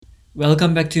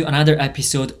Welcome back to another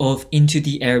episode of Into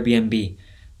the Airbnb.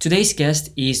 Today's guest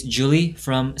is Julie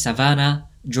from Savannah,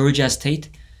 Georgia State.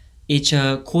 It's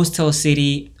a coastal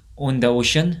city on the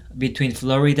ocean between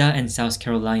Florida and South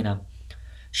Carolina.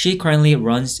 She currently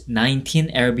runs 19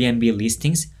 Airbnb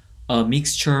listings, a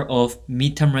mixture of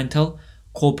mid-term rental,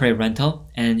 corporate rental,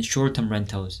 and short-term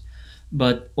rentals,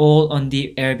 but all on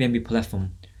the Airbnb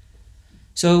platform.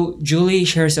 So Julie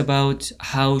shares about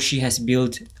how she has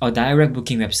built a direct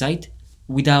booking website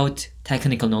without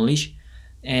technical knowledge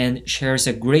and shares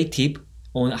a great tip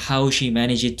on how she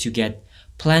managed to get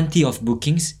plenty of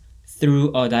bookings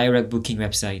through a direct booking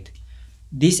website.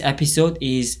 This episode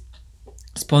is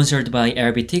sponsored by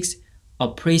Airbitics, a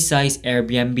precise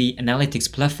Airbnb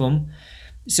analytics platform.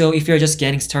 So if you're just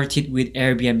getting started with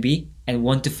Airbnb and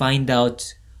want to find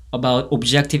out about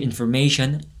objective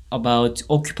information about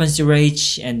occupancy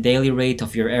rate and daily rate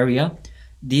of your area,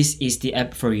 this is the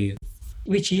app for you.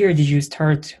 Which year did you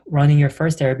start running your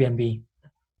first Airbnb?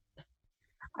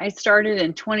 I started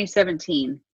in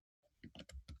 2017.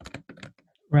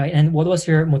 Right, and what was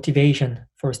your motivation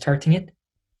for starting it?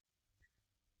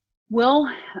 Well,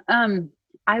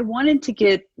 I wanted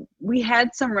to we had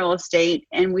some real estate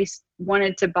and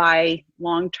wanted to buy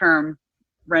long-term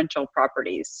rental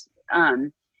properties.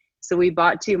 So we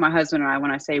bought two, my husband and I.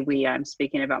 When I say we, I'm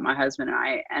speaking about my husband and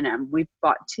I, and we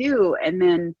bought two, and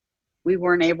then we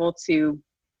weren't able to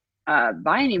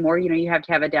buy anymore. You know, you have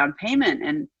to have a down payment.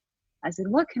 And I said,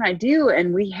 what can I do?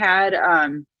 And we had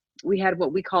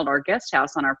what we called our guest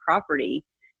house on our property.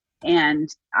 And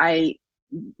my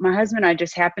husband and I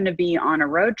just happened to be on a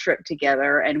road trip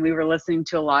together, and we were listening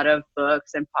to a lot of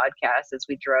books and podcasts as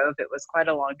we drove. It was quite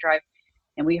a long drive,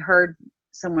 and we heard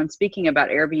someone speaking about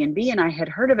Airbnb, and I had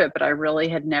heard of it, but I really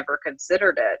had never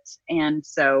considered it. And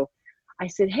so I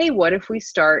said, hey, what if we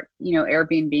start,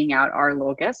 Airbnb out our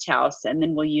little guest house, and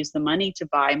then we'll use the money to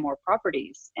buy more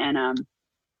properties. And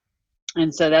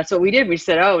so that's what we did. We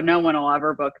said, oh, no one will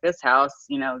ever book this house.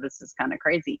 This is kind of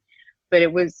crazy. But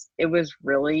it went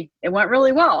really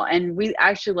well. And we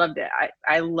actually loved it.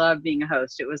 I love being a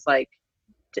host. It was like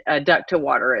a duck to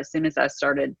water. As soon as I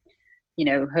started,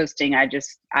 hosting,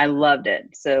 I loved it.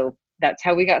 So that's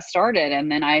how we got started.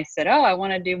 And then I said, oh, I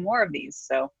want to do more of these.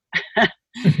 So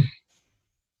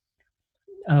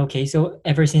Okay, so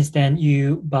ever since then,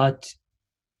 you bought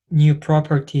new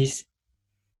properties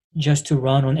just to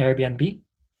run on Airbnb?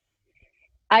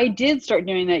 I did start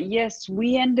doing that. Yes,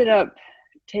 we ended up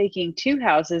taking two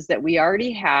houses that we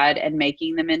already had and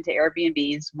making them into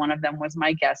Airbnbs. One of them was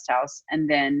my guest house. And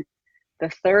then the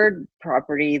third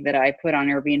property that I put on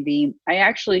Airbnb, I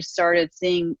actually started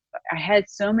seeing, I had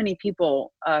so many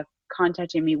people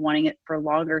contacting me wanting it for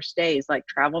longer stays, like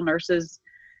travel nurses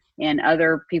and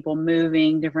other people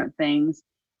moving, different things.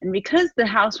 And because the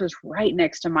house was right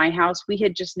next to my house, we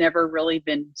had just never really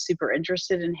been super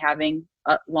interested in having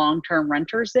long-term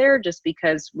renters there, just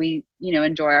because we,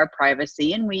 enjoy our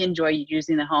privacy and we enjoy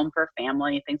using the home for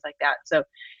family and things like that. So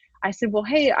I said, well,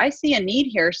 hey, I see a need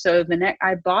here. So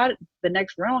I bought the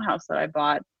next rental house that I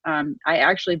bought. I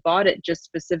actually bought it just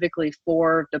specifically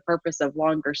for the purpose of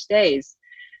longer stays.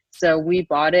 So we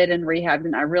bought it and rehabbed,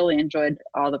 and I really enjoyed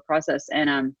all the process.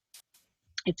 And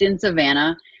it's in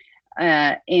Savannah,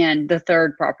 and the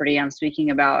third property I'm speaking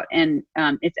about. And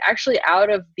it's actually out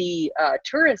of the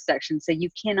tourist section, so you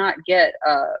cannot get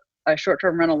a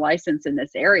short-term rental license in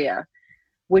this area,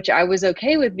 which I was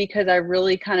okay with because I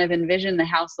really kind of envisioned the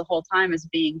house the whole time as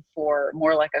being for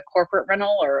more like a corporate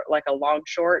rental or like a long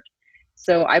short.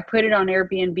 So I put it on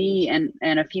Airbnb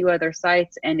and a few other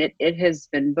sites, and it has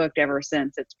been booked ever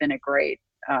since. It's been a great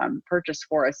purchase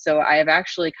for us. So I have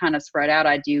actually kind of spread out.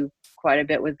 I do quite a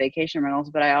bit with vacation rentals,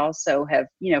 but I also have,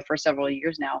 for several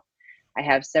years now, I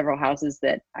have several houses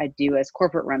that I do as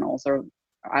corporate rentals, or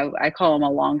I call them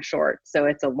a long short. So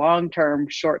it's a long-term,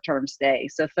 short-term stay.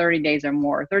 So 30 days or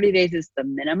more. 30 days is the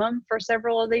minimum for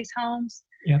several of these homes.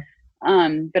 Yeah.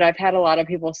 But I've had a lot of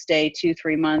people stay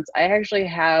 2-3 months. I actually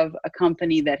have a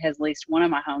company that has leased one of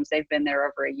my homes. They've been there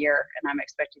over a year, and I'm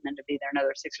expecting them to be there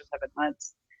another 6 or 7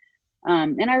 months.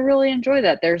 And I really enjoy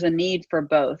that. There's a need for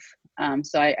both.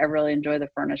 So I really enjoy the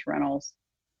furnished rentals.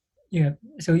 Yeah.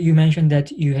 So you mentioned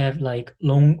that you have like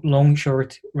long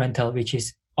short rental, which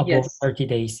is above Yes. 30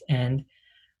 days, and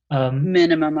um,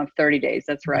 Minimum of 30 days.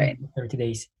 That's right. 30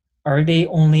 days. Are they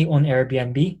only on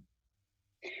Airbnb?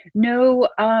 No,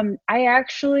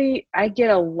 I get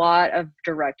a lot of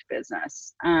direct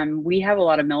business. We have a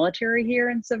lot of military here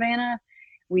in Savannah.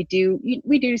 We do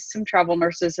some travel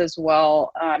nurses as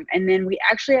well. And then we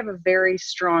actually have a very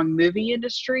strong movie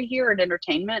industry here and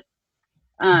entertainment.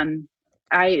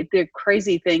 The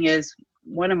crazy thing is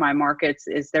one of my markets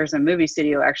is there's a movie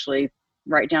studio actually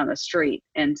right down the street.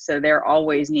 And so they're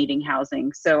always needing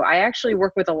housing. So I actually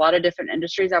work with a lot of different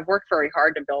industries. I've worked very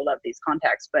hard to build up these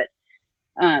contacts, but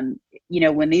um,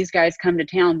 when these guys come to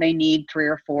town, they need 3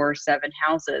 or 4, 7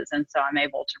 houses. And so I'm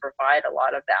able to provide a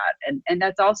lot of that. And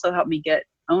that's also helped me get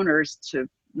owners to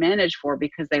manage for,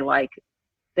 because they like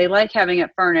having it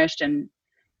furnished, and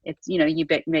it's, you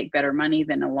make better money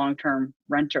than a long-term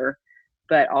renter,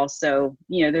 but also,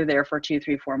 they're there for 2,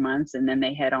 3, 4 months, and then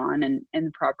they head on, and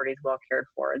the property is well cared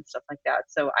for and stuff like that.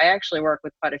 So I actually work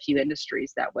with quite a few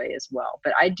industries that way as well.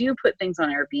 But I do put things on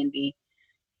Airbnb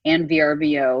and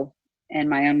VRBO and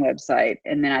my own website.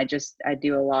 And then I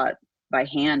do a lot by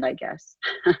hand, I guess.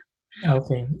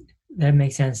 Okay, that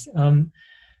makes sense.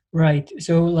 Right.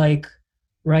 So like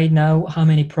right now, how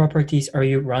many properties are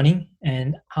you running,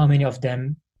 and how many of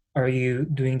them are you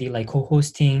doing the like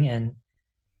co-hosting and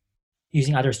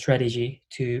using other strategy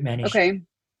to manage? Okay.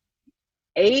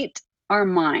 8 are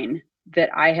mine that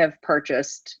I have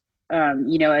purchased,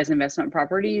 as investment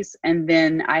properties. And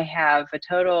then I have a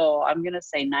total, I'm going to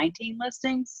say 19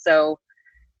 listings. So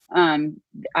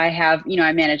I have,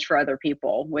 I manage for other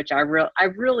people, which I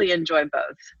really enjoy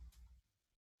both.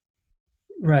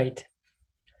 Right.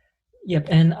 Yep.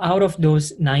 And out of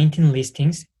those 19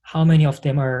 listings, how many of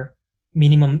them are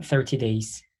minimum 30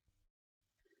 days?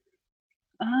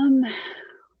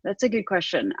 That's a good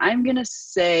question. I'm going to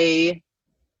say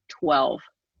 12.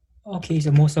 Okay,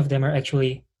 so most of them are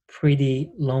actually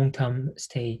pretty long-term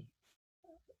stay.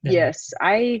 Yes,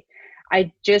 I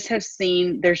just have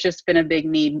seen there's just been a big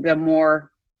need.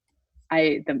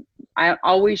 I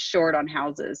always short on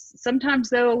houses. Sometimes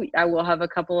though, I will have a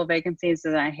couple of vacancies,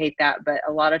 and I hate that. But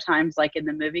a lot of times, like in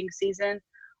the moving season,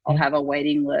 I'll Yeah. have a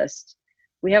waiting list.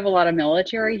 We have a lot of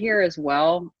military here as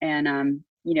well, and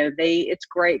it's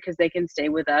great because they can stay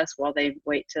with us while they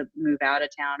wait to move out of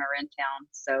town or in town.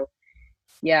 So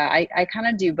yeah, I kind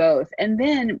of do both. And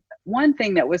then one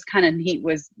thing that was kind of neat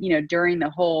was, during the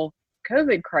whole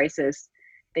COVID crisis,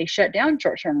 they shut down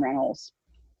short-term rentals.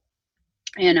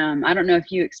 And I don't know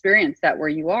if you experienced that where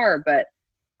you are, but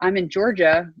I'm in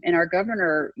Georgia, and our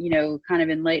governor, kind of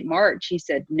in late March, he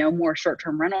said no more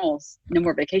short-term rentals, no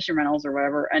more vacation rentals or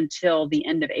whatever until the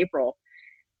end of April.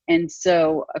 And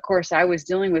so, of course, I was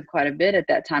dealing with quite a bit at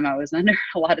that time. I was under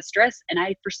a lot of stress. And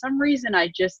for some reason,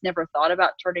 I just never thought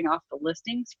about turning off the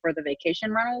listings for the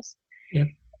vacation rentals. Yep.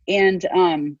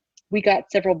 And we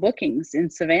got several bookings in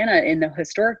Savannah in the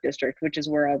historic district, which is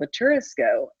where all the tourists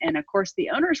go. And of course, the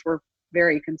owners were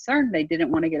very concerned. They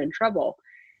didn't want to get in trouble.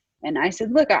 And I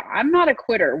said, look, I'm not a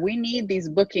quitter. We need these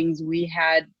bookings. We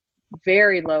had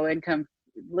very low income,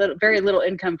 very little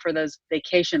income for those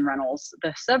vacation rentals.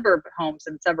 The suburb homes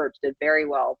and suburbs did very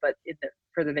well, but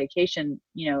for the vacation,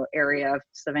 area of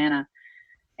Savannah.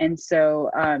 And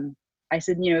so I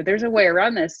said, there's a way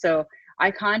around this. So I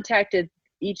contacted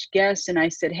each guest and I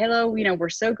said, hello, we're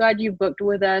so glad you booked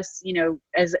with us,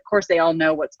 as of course they all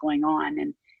know what's going on.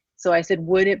 And so I said,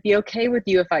 would it be okay with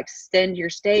you if I extend your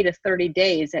stay to 30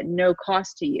 days at no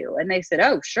cost to you? And they said,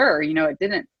 oh, sure. It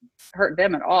didn't hurt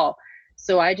them at all.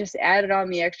 So I just added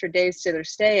on the extra days to their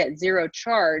stay at zero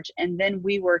charge. And then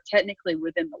we were technically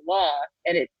within the law.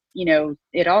 And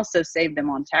it also saved them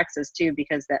on taxes too,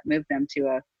 because that moved them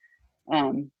to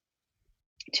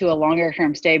a longer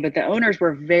term stay. But the owners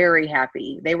were very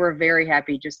happy. They were very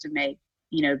happy just to make,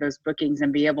 those bookings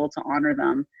and be able to honor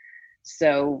them.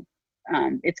 So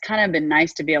it's kind of been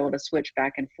nice to be able to switch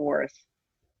back and forth.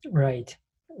 Right.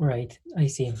 I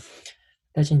see.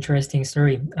 That's interesting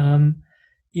story.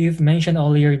 You've mentioned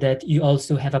earlier that you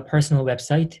also have a personal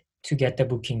website to get the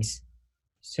bookings.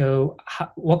 So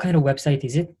what kind of website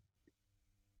is it?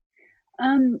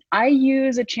 I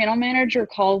use a channel manager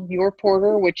called Your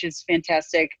Porter, which is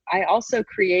fantastic. I also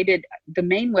created the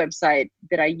main website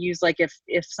that I use. Like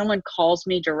if someone calls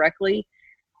me directly,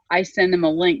 I send them a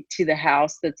link to the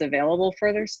house that's available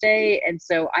for their stay. And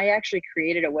so I actually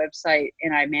created a website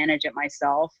and I manage it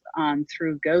myself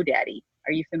through GoDaddy.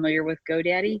 Are you familiar with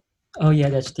GoDaddy? Oh yeah,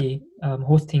 that's the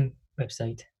hosting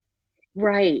website.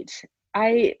 Right.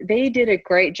 They did a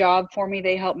great job for me.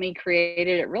 They helped me create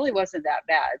it. It really wasn't that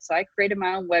bad. So I created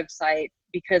my own website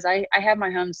because I have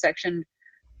my home section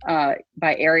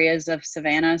by areas of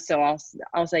Savannah. So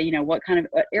I'll say, what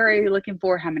area are you looking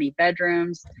for? How many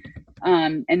bedrooms?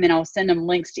 And then I'll send them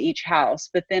links to each house.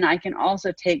 But then I can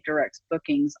also take direct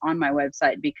bookings on my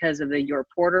website because of the Your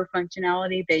Porter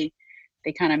functionality. They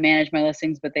kind of manage my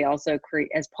listings, but they also create,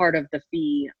 as part of the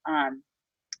fee,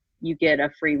 you get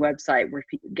a free website where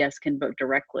guests can book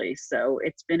directly. So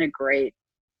it's been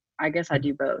I guess I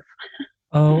do both.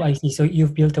 Oh, I see. So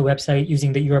you've built a website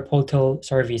using the Your Portal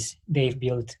service. They've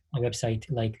built a website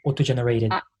like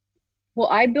auto-generated. Well,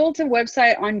 I built a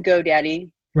website on GoDaddy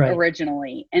Right.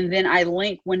 originally, and then I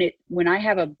link when I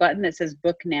have a button that says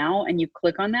book now and you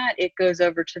click on that, it goes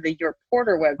over to the Your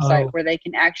Porter website Oh, where they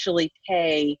can actually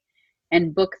pay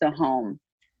and book the home.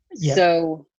 yeah.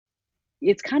 So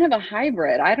it's kind of a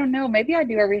hybrid. I don't know, maybe I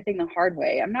do everything the hard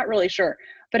way. I'm not really sure,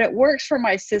 but it works for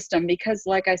my system because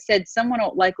like I said, someone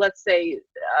will, like let's say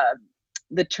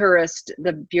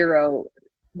the bureau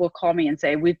will call me and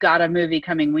say, "We've got a movie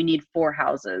coming. We need 4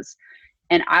 houses."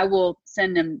 And I will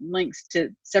send them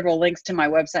several links to my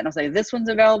website, and I'll say, "This one's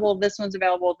available, this one's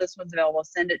available, this one's available.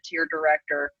 Send it to your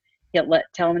director.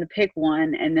 Tell them to pick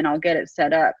one, and then I'll get it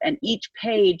set up." And each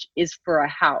page is for a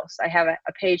house. I have a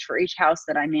page for each house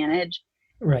that I manage,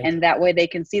 Right. and that way they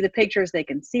can see the pictures, they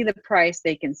can see the price,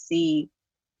 they can see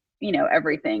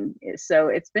everything. So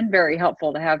it's been very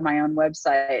helpful to have my own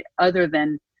website, other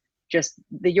than just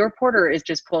the Your Porter is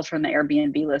just pulled from the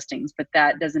Airbnb listings, but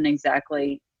that doesn't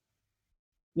exactly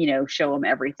show them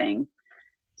everything.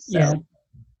 Yeah. So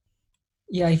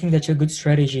Yeah, I think that's a good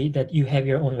strategy that you have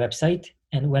your own website,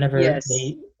 and whenever yes,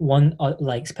 they want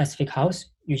like specific house,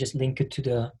 you just link it to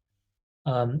the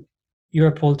um,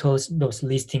 your portals, those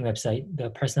listing website, the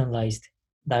personalized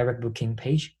direct booking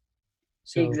page.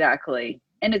 So exactly.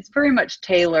 And it's very much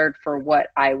tailored for what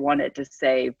I want it to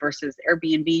say versus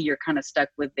Airbnb. You're kind of stuck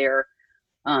with their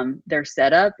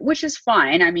setup, which is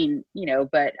fine. I mean,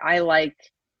 but I like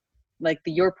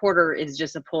the Your Porter is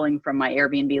just a pulling from my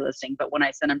Airbnb listing, but when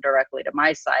I send them directly to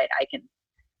my site, I can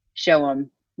show them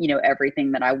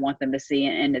everything that I want them to see,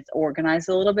 and it's organized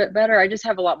a little bit better. I just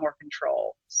have a lot more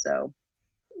control. So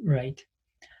right.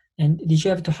 And did you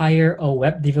have to hire a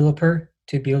web developer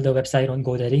to build a website on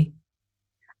GoDaddy?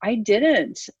 I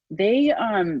didn't. They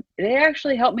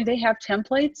actually helped me. They have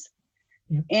templates.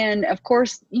 Yeah. And of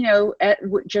course,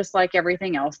 just like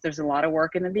everything else, there's a lot of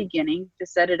work in the beginning to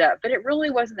set it up, but it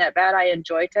really wasn't that bad. I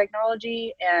enjoy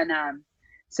technology. And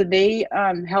so they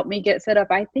helped me get set up.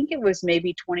 I think it was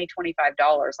maybe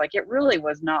 $25. Like it really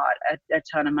was not a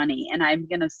ton of money. And I'm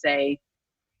going to say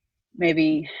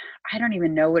maybe, I don't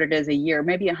even know what it is a year,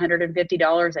 maybe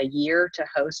 $150 a year to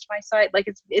host my site. Like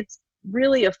it's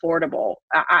really affordable.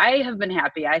 I have been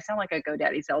happy. I sound like a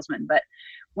GoDaddy salesman, but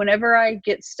whenever I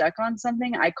get stuck on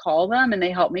something, I call them and they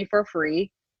help me for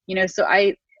free. So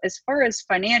as far as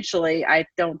financially, I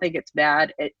don't think it's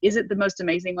bad. Is it the most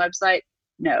amazing website?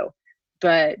 No,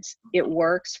 but it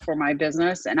works for my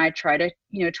business, and I try to,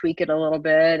 tweak it a little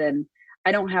bit. And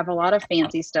I don't have a lot of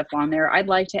fancy stuff on there. I'd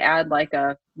like to add like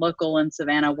a local in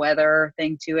Savannah weather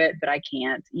thing to it, but I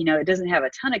can't. It doesn't have a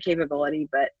ton of capability,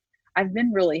 but I've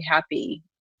been really happy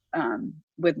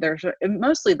with their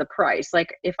mostly the price.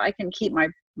 Like if I can keep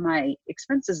my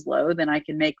expenses low, then I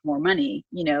can make more money.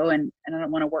 And I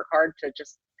don't want to work hard to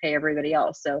just pay everybody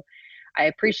else. So I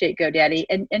appreciate GoDaddy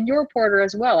and Your Porter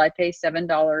as well. I pay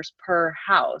 $7 per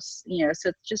house. So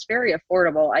it's just very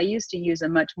affordable. I used to use a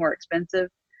much more expensive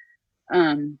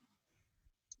um,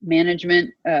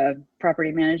 management,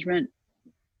 property management,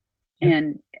 Yep.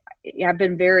 and I've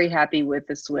been very happy with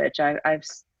the switch. I've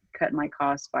cut my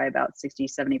costs by about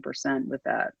 60-70% with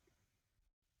that.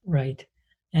 Right.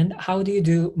 And how do you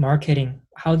do marketing?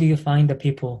 How do you find the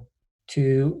people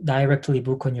to directly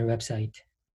book on your website?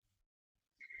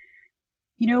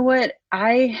 You know what?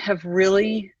 I have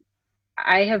really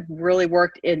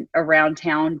worked in around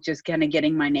town, just kind of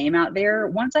getting my name out there.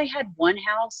 Once I had one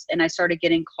house and I started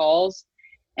getting calls,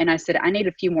 and I said, I need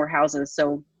a few more houses.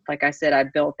 So like I said, I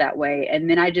built that way. And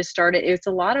then I just started, it's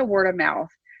a lot of word of mouth.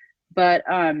 But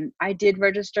I did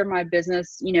register my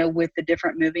business, with the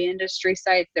different movie industry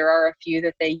sites. There are a few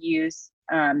that they use.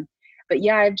 But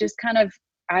yeah, I've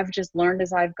just learned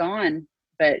as I've gone.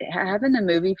 But having the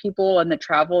movie people and the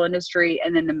travel industry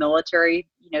and then the military,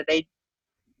 they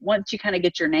once you kind of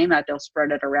get your name out, they'll spread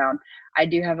it around. I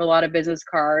do have a lot of business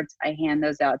cards. I hand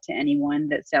those out to anyone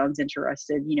that sounds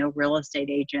interested, real estate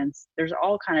agents. There's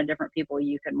all kind of different people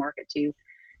you can market to.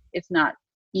 It's not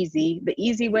easy. The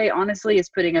easy way, honestly, is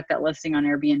putting up that listing on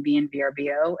Airbnb and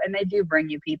VRBO, and they do bring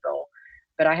you people.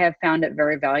 But I have found it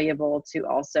very valuable to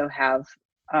also have,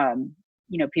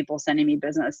 people sending me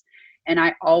business. And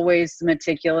I always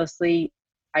meticulously,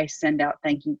 I send out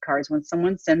thank you cards when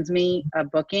someone sends me a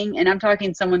booking, and I'm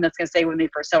talking someone that's going to stay with me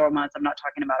for several months. I'm not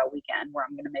talking about a weekend where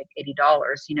I'm going to make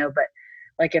 $80, but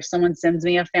like if someone sends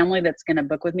me a family that's going to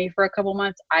book with me for a couple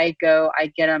months, I get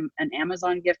them an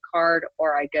Amazon gift card,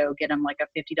 or I go get them like a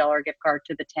 $50 gift card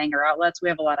to the Tanger outlets. We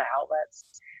have a lot of outlets.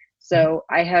 Mhm. So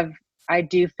I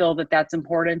do feel that that's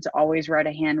important to always write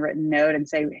a handwritten note and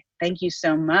say, thank you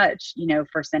so much,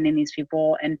 for sending these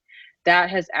people. And that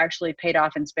has actually paid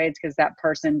off in spades because that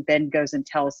person then goes and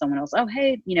tells someone else, oh,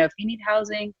 hey, if you need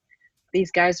housing,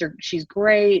 she's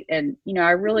great. And,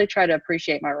 I really try to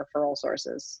appreciate my referral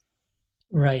sources.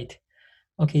 Right.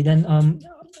 Okay, then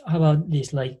how about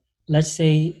this? Like, let's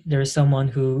say there's someone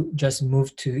who just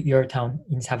moved to your town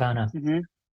in Savannah. Mm-hmm.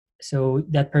 So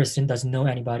that person doesn't know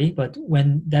anybody, but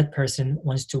when that person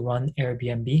wants to run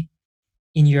Airbnb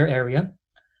in your area,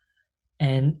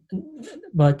 and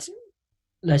but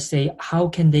let's say, how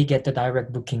can they get the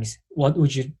direct bookings? What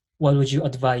would you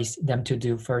advise them to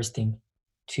do first thing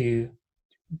to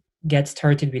get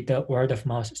started with the word of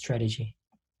mouth strategy?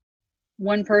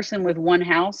 One person with one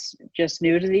house, just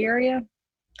new to the area.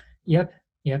 Yep,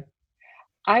 yep.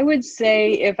 I would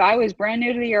say if I was brand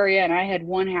new to the area and I had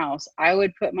one house, I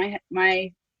would put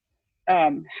my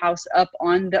house up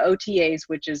on the OTAs,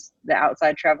 which is the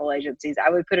outside travel agencies.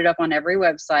 I would put it up on every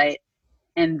website,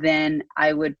 and then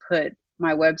I would put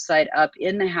my website up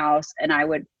in the house, and I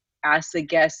would ask the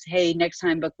guests, hey, next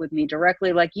time book with me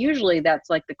directly. Like usually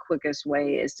that's like the quickest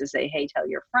way is to say, hey, tell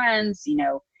your friends,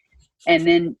 and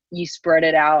then you spread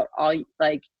it out all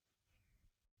like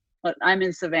I'm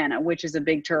in Savannah, which is a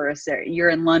big tourist area. You're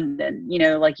in London,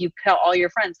 like you tell all your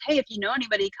friends, hey, if you know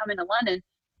anybody coming to London,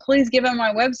 please give them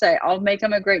my website. I'll make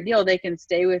them a great deal. They can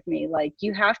stay with me. Like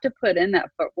you have to put in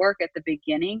that footwork at the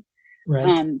beginning.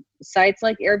 Right. Sites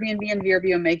like Airbnb and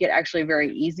VRBO make it actually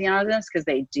very easy on us because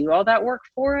they do all that work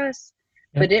for us.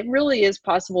 Yep. But it really is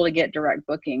possible to get direct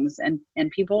bookings, and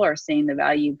people are seeing the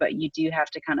value, but you do have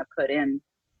to kind of put in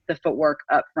the footwork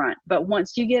up front. But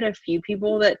once you get a few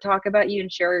people that talk about you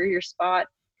and share your spot,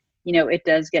 it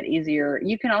does get easier.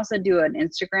 You can also do an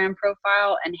Instagram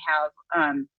profile and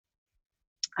have,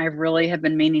 I really have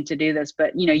been meaning to do this,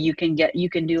 but you can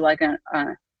do like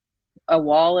a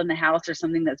wall in the house or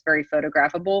something that's very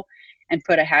photographable and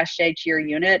put a hashtag to your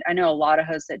unit. I know a lot of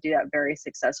hosts that do that very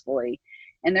successfully.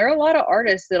 And there are a lot of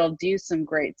artists that'll do some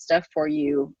great stuff for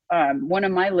you. One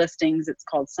of my listings, it's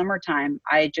called Summertime.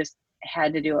 I just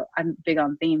had to do it. I'm big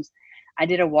on themes. I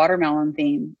did a watermelon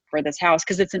theme for this house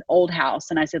because it's an old house.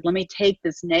 And I said, let me take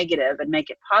this negative and make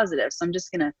it positive. So I'm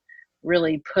just going to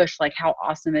really push like how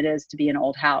awesome it is to be an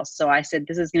old house. So I said,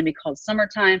 this is going to be called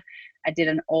Summertime. I did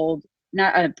an old,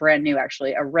 not a brand new,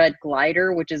 actually, a red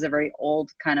glider, which is a very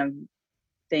old kind of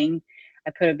thing.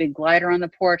 I put a big glider on the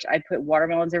porch. I put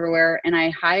watermelons everywhere. And I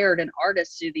hired an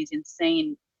artist to do these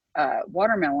insane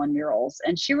watermelon murals.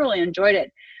 And she really enjoyed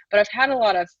it. But I've had a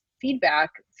lot of feedback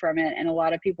from it, and a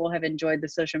lot of people have enjoyed the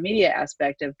social media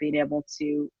aspect of being able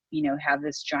to have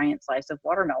this giant slice of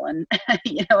watermelon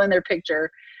in their picture.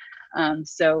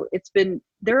 So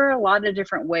there are a lot of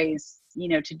different ways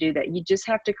to do that. You just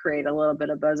have to create a little bit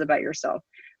of buzz about yourself.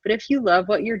 But if you love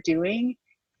what you're doing,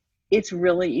 it's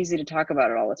really easy to talk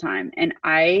about it all the time. And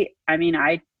I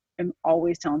am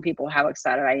always telling people how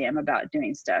excited I am about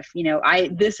doing stuff.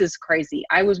 This is crazy.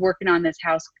 I was working on this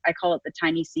house. I call it the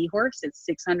Tiny Seahorse. It's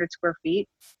 600 square feet.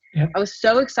 Yep. I was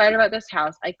so excited about this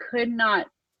house. I could not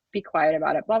be quiet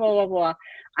about it. Blah, blah, blah, blah.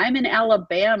 I'm in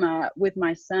Alabama with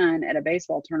my son at a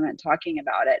baseball tournament talking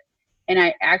about it. And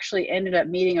I actually ended up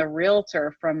meeting a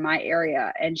realtor from my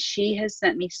area, and she has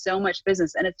sent me so much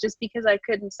business. And it's just because I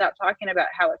couldn't stop talking about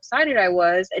how excited I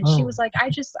was. And she was like,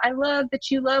 I love that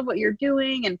you love what you're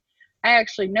doing. And I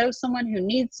actually know someone who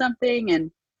needs something.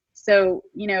 And so,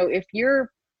 if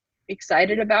you're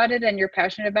excited about it and you're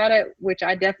passionate about it, which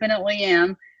I definitely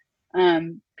am,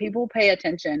 people pay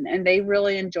attention and they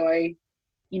really enjoy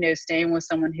staying with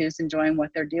someone who's enjoying what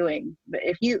they're doing. But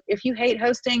if you hate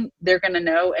hosting, they're going to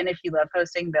know, and if you love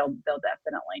hosting, they'll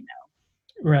definitely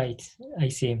know. Right. I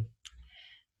see.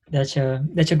 That's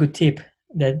a good tip,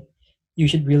 that you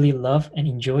should really love and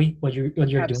enjoy what you're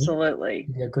doing. Absolutely.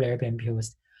 You're a good Airbnb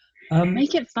host.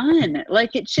 Make it fun.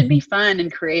 Like it should be fun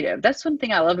and creative. That's one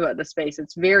thing I love about the space.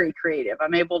 It's very creative.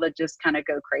 I'm able to just kind of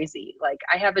go crazy. Like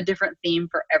I have a different theme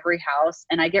for every house,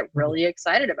 and I get really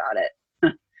excited about it.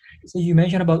 So you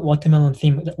mentioned about watermelon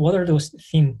theme. What are those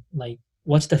themes like?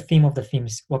 What's the theme of the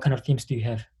themes? What kind of themes do you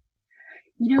have?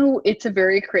 It's a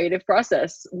very creative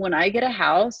process. When I get a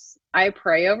house, I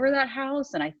pray over that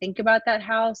house and I think about that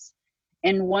house.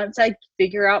 And once I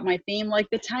figure out my theme, like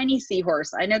the Tiny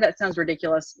Seahorse, I know that sounds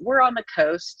ridiculous. We're on the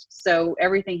coast, so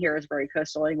everything here is very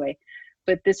coastal anyway.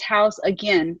 But this house,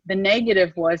 again, the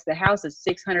negative was the house is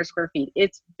 600 square feet.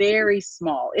 It's very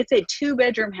small. It's a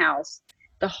 2-bedroom house.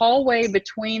 The hallway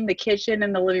between the kitchen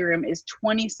and the living room is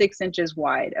 26 inches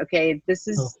wide. Okay. This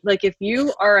Oh, is like, if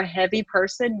you are a heavy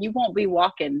person, you won't be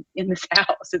walking in this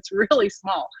house. It's really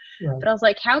small. right. But I was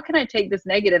like, how can I take this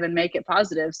negative and make it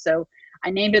positive? So I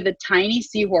named it the tiny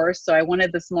seahorse. So I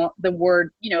wanted the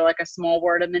word, like a small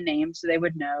word in the name so they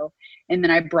would know. And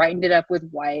then I brightened it up with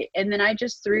white. And then I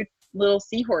just threw little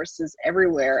seahorses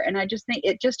everywhere. And I just think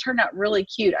it just turned out really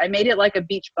cute. I made it like a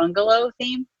beach bungalow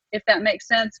theme, if that makes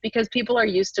sense, because people are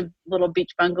used to little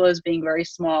beach bungalows being very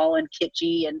small and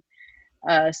kitschy.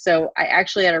 And so I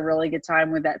actually had a really good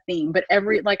time with that theme. But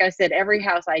like I said, every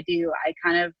house I do,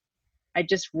 I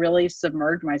just really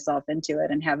submerge myself into it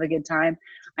and have a good time.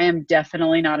 I am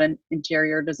definitely not an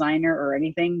interior designer or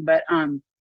anything, but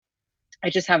I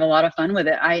just have a lot of fun with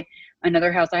it.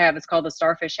 Another house I have is called the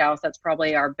Starfish House. That's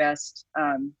probably our best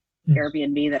Mm.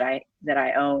 Airbnb that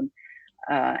I own.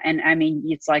 And I mean,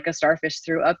 it's like a starfish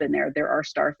threw up in there. There are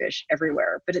starfish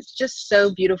everywhere, but it's just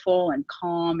so beautiful and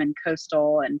calm and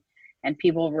coastal, and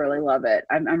people really love it.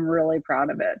 I'm really proud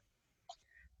of it.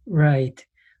 Right.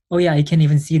 Oh yeah, I can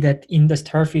even see that in the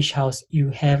starfish house you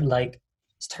have like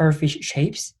starfish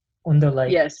shapes on the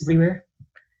like Yes, everywhere.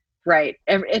 right.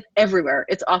 It's everywhere.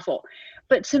 It's awful.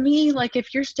 But to me, like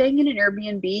if you're staying in an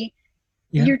Airbnb,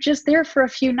 Yeah. you're just there for a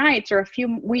few nights or a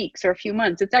few weeks or a few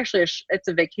months. It's actually it's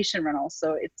a vacation rental,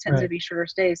 so it tends to Right. be shorter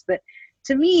stays. But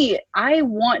to me, I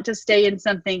want to stay in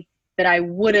something that I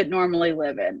wouldn't normally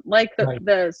live in, like Right.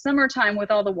 the summertime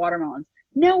with all the watermelons.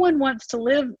 No one wants to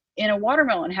live in a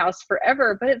watermelon house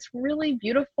forever, but it's really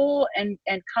beautiful and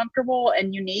comfortable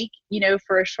and unique,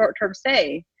 for a short term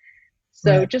stay.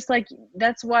 So Right. just like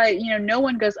that's why, no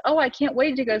one goes, oh, I can't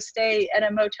wait to go stay at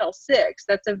a Motel 6.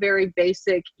 That's a very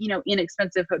basic,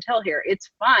 inexpensive hotel here. It's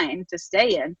fine to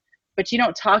stay in, but you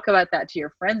don't talk about that to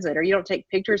your friends or you don't take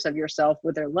pictures of yourself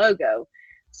with their logo.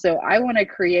 So I want to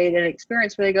create an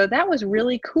experience where they go, that was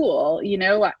really cool.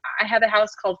 I have a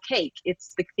house called Cake.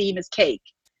 The theme is cake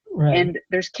Right. and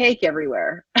there's cake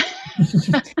everywhere.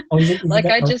 Oh, is it Like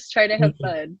that I oh, just try to have okay.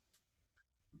 fun.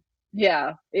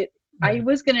 Yeah, I Right.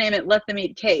 was gonna name it "Let Them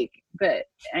Eat Cake," but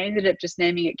I ended up just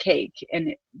naming it Cake.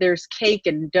 And there's cake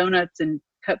and donuts and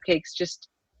cupcakes just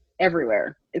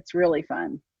everywhere. It's really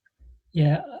fun.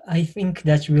 Yeah, I think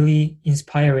that's really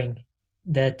inspiring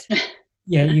that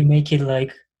yeah, you make it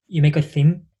like you make a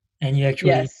theme and you actually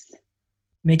Yes,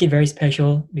 make it very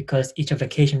special because each of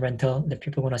vacation rental that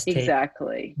people want to stay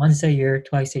exactly, once a year,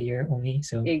 twice a year only.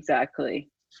 So exactly.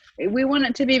 We want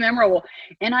it to be memorable,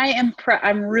 and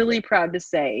I'm really proud to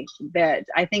say that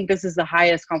I think this is the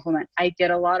highest compliment. I get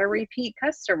a lot of repeat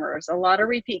customers, a lot of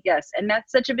repeat guests, and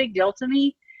that's such a big deal to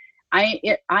me.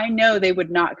 I know they would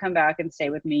not come back and stay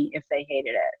with me if they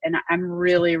hated it. And I'm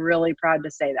really, really proud to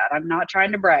say that. I'm not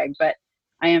trying to brag, but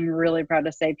I am really proud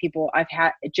to say I've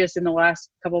had just in the last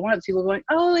couple of months, people going,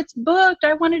 oh, it's booked.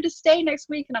 I wanted to stay next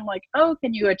week. And I'm like, oh,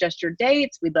 can you adjust your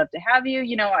dates? We'd love to have you.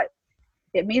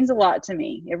 It means a lot to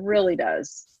me. It really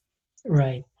does.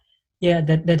 right. Yeah,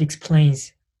 that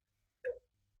explains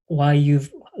why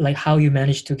you've like how you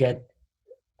managed to get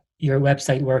your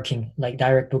website working, like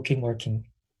direct booking working,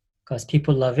 because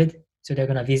people love it. So they're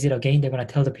gonna visit again. They're gonna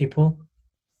tell the people,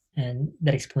 and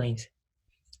that explains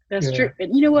That's true. your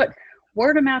And you know what?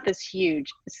 Word of mouth is huge.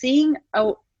 Seeing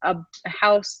a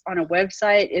house on a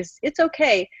website it's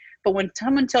okay, but when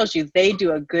someone tells you they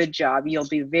do a good job, you'll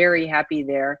be very happy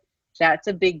there. That's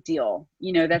a big deal.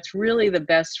 That's really the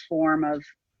best form of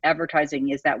advertising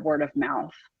is that word of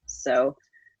mouth. So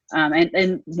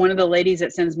and one of the ladies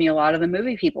that sends me a lot of the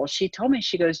movie people, she told me,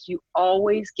 she goes, you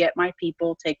always get my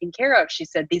people taken care of. She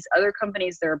said, these other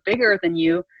companies that are bigger than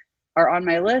you are on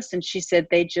my list. And she said,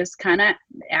 they just kind of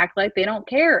act like they don't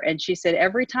care. And she said,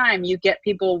 every time you get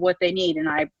people what they need. And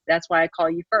that's why I call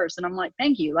you first. And I'm like,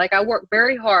 thank you. Like I work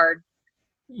very hard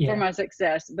for yeah, my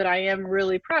success, but I am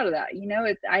really proud of that.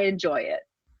 I enjoy it.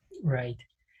 right.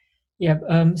 Yeah.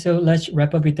 So let's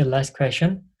wrap up with the last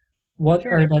question. What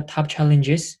are Sure. the top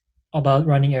challenges about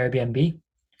running Airbnb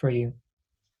for you?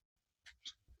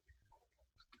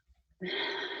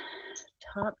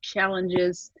 Top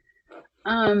challenges.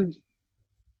 Um,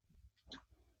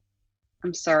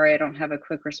 I'm sorry, I don't have a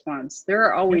quick response. There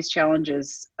are Yeah. always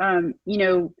challenges.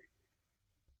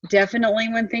 Definitely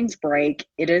when things break,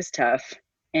 it is tough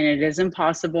and it is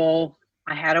impossible.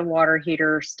 I had a water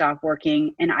heater stop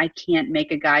working and I can't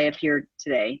make a guy up here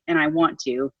today and I want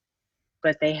to,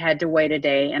 but they had to wait a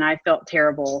day and I felt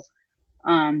terrible.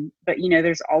 But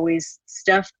there's always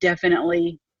stuff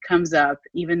definitely comes up,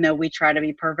 even though we try to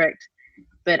be perfect.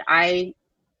 But I'm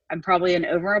probably an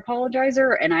over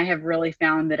apologizer, and I have really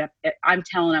found that if I'm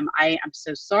telling them I'm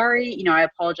so sorry. I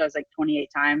apologize like 28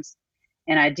 times,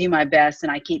 and I do my best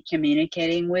and I keep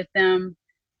communicating with them.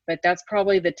 But that's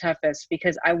probably the toughest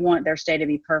because I want their stay to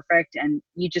be perfect, and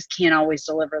you just can't always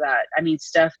deliver that. I mean,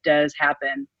 stuff does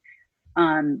happen.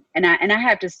 And I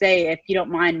have to say, if you don't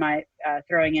mind my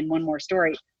throwing in one more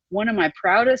story, one of my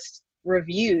proudest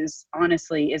reviews,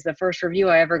 honestly, is the first review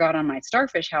I ever got on my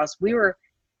starfish house. We were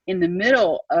in the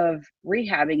middle of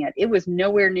rehabbing it. It was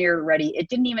nowhere near ready. It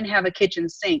didn't even have a kitchen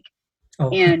sink. Oh,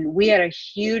 And we had a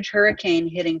huge hurricane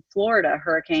hitting Florida,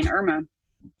 Hurricane Irma,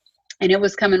 and it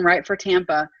was coming right for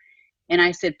Tampa. And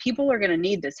I said, people are going to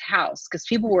need this house because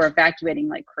people were evacuating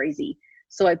like crazy.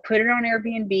 So I put it on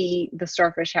Airbnb, the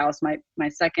Starfish House, my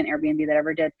second Airbnb that I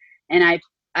ever did. And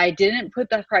I didn't put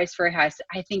the price very high.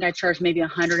 I think I charged maybe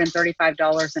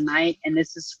 $135 a night. And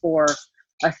this is for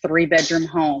a 3-bedroom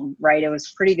home, right? It was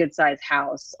a pretty good sized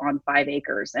house on 5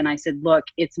 acres. And I said, look,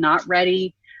 it's not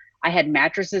ready. I had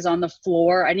mattresses on the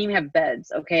floor. I didn't even have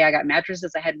beds. Okay. I got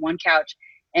mattresses. I had one couch.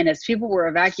 And as people were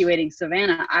evacuating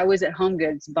Savannah, I was at Home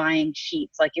Goods buying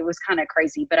sheets. Like, it was kind of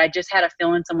crazy, but I just had a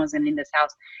feeling someone was going to need this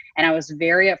house. And I was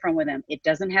very upfront with them. It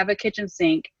doesn't have a kitchen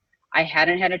sink. I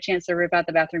hadn't had a chance to rip out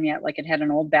the bathroom yet. Like, it had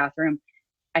an old bathroom.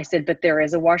 I said, but there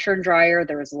is a washer and dryer.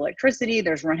 There is electricity.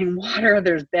 There's running water.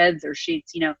 There's beds. There's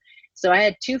sheets, So I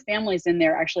had 2 families in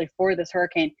there actually for this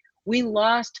hurricane. We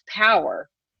lost power.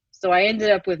 So I ended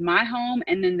up with my home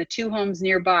and then the 2 homes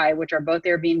nearby, which are both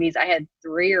Airbnbs. I had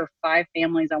 3 or 5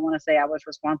 families, I want to say, I was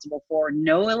responsible for.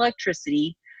 No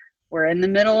electricity. We're in the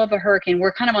middle of a hurricane.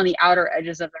 We're kind of on the outer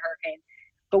edges of the hurricane,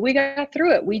 but we got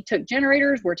through it. We took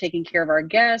generators. We're taking care of our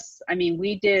guests. I mean,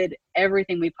 we did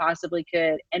everything we possibly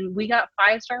could. And we got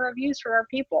 5-star reviews for our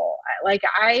people.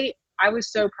 I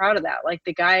was so proud of that. Like,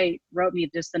 the guy wrote me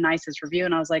just the nicest review.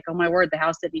 And I was like, oh my word, the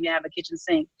house didn't even have a kitchen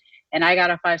sink. And I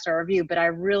got a 5-star review, but I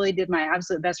really did my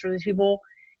absolute best for these people.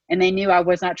 And they knew I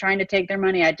was not trying to take their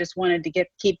money. I just wanted to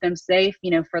keep them safe,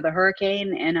 for the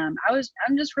hurricane. And I'm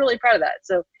just really proud of that.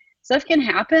 So stuff can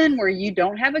happen where you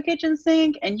don't have a kitchen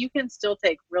sink and you can still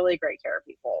take really great care of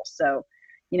people. So,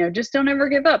 just don't ever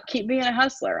give up. Keep being a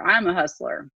hustler. I'm a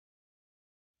hustler.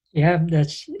 yeah,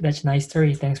 that's nice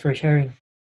story. Thanks for sharing.